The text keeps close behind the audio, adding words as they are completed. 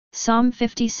Psalm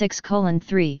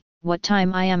 56:3, What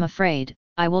time I am afraid,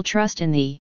 I will trust in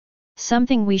thee.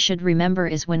 Something we should remember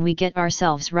is when we get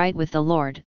ourselves right with the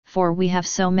Lord, for we have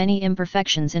so many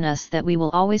imperfections in us that we will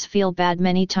always feel bad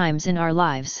many times in our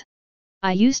lives.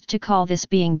 I used to call this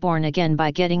being born again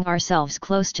by getting ourselves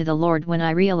close to the Lord when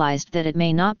I realized that it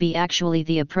may not be actually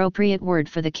the appropriate word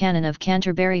for the canon of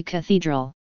Canterbury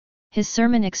Cathedral. His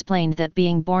sermon explained that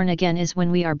being born again is when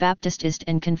we are baptized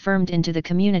and confirmed into the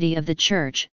community of the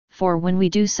Church, for when we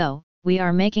do so, we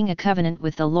are making a covenant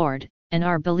with the Lord, and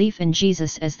our belief in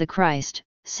Jesus as the Christ,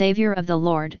 Savior of the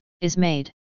Lord, is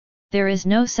made. There is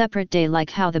no separate day like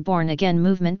how the born-again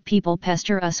movement people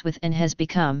pester us with and has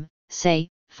become, say,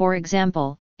 for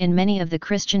example, in many of the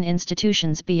Christian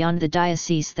institutions beyond the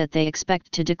diocese that they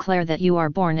expect to declare that you are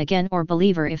born again or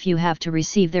believer if you have to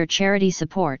receive their charity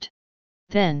support.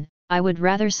 Then, I would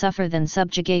rather suffer than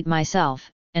subjugate myself,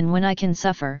 and when I can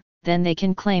suffer, then they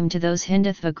can claim to those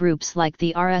Hindutva groups like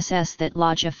the RSS that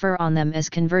lodge a fur on them as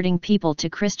converting people to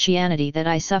Christianity that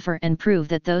I suffer and prove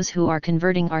that those who are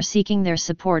converting are seeking their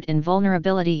support in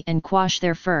vulnerability and quash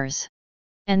their furs.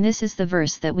 And this is the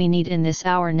verse that we need in this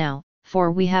hour now,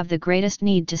 for we have the greatest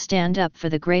need to stand up for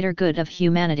the greater good of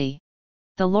humanity.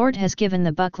 The Lord has given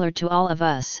the buckler to all of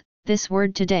us, this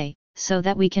word today, so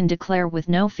that we can declare with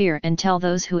no fear and tell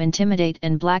those who intimidate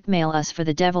and blackmail us for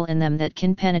the devil in them that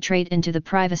can penetrate into the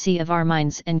privacy of our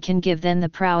minds and can give them the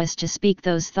prowess to speak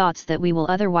those thoughts that we will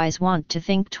otherwise want to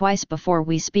think twice before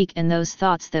we speak and those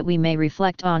thoughts that we may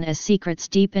reflect on as secrets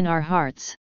deep in our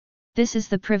hearts. This is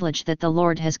the privilege that the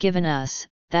Lord has given us,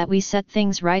 that we set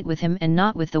things right with Him and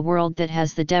not with the world that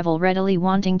has the devil readily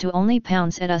wanting to only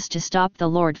pounce at us to stop the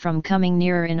Lord from coming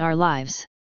nearer in our lives.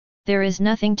 There is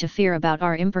nothing to fear about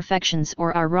our imperfections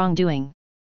or our wrongdoing.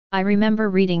 I remember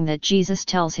reading that Jesus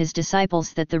tells His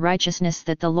disciples that the righteousness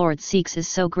that the Lord seeks is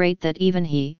so great that even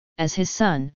He, as His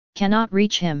Son, cannot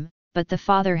reach Him, but the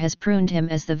Father has pruned Him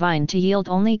as the vine to yield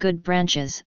only good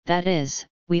branches, that is,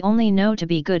 we only know to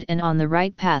be good and on the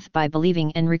right path by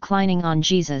believing and reclining on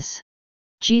Jesus.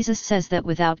 Jesus says that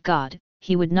without God,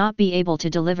 He would not be able to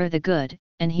deliver the good,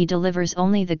 and He delivers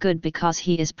only the good because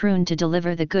He is pruned to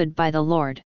deliver the good by the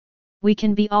Lord. We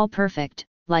can be all perfect,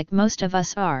 like most of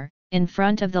us are, in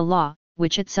front of the law,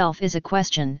 which itself is a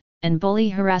question, and bully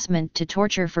harassment to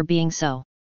torture for being so.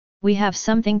 We have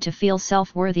something to feel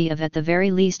self-worthy of at the very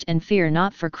least and fear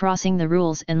not for crossing the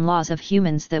rules and laws of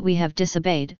humans that we have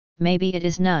disobeyed, maybe it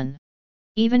is none.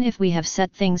 Even if we have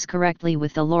set things correctly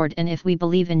with the Lord and if we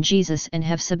believe in Jesus and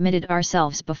have submitted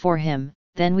ourselves before Him,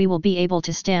 then we will be able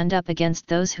to stand up against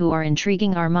those who are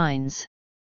intriguing our minds.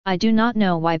 I do not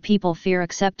know why people fear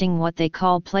accepting what they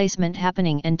call placement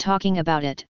happening and talking about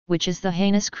it, which is the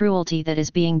heinous cruelty that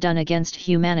is being done against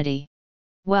humanity.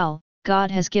 Well, God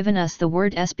has given us the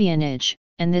word espionage,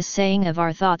 and this saying of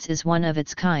our thoughts is one of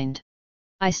its kind.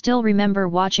 I still remember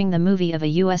watching the movie of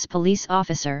a U.S. police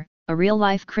officer, a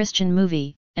real-life Christian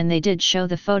movie, and they did show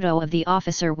the photo of the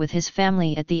officer with his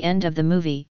family at the end of the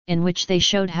movie, in which they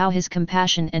showed how his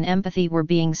compassion and empathy were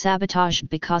being sabotaged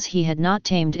because he had not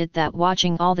tamed it, that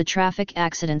watching all the traffic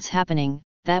accidents happening,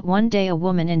 that one day a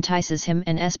woman entices him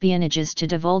and espionages to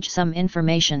divulge some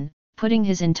information, putting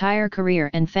his entire career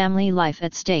and family life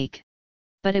at stake.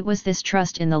 But it was this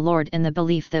trust in the Lord and the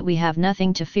belief that we have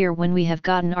nothing to fear when we have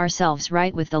gotten ourselves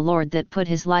right with the Lord that put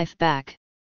his life back.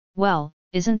 Well,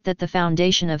 isn't that the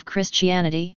foundation of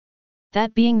Christianity?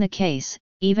 That being the case,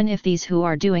 even if these who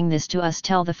are doing this to us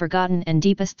tell the forgotten and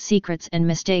deepest secrets and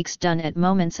mistakes done at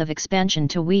moments of expansion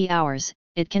to wee hours,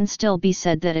 it can still be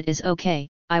said that it is okay,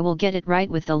 I will get it right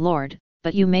with the Lord,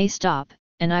 but you may stop,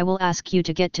 and I will ask you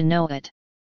to get to know it.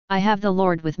 I have the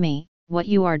Lord with me, what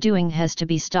you are doing has to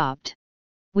be stopped.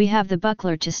 We have the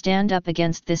buckler to stand up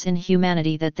against this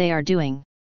inhumanity that they are doing.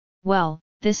 Well,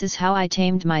 this is how I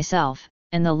tamed myself,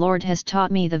 and the Lord has taught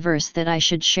me the verse that I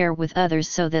should share with others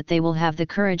so that they will have the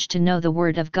courage to know the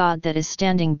word of God that is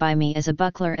standing by me as a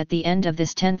buckler at the end of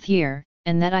this 10th year,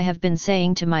 and that I have been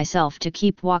saying to myself to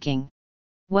keep walking.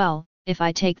 Well, if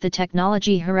I take the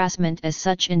technology harassment as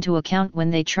such into account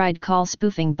when they tried call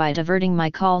spoofing by diverting my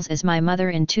calls as my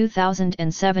mother in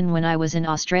 2007 when I was in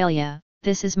Australia,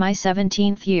 this is my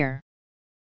 17th year.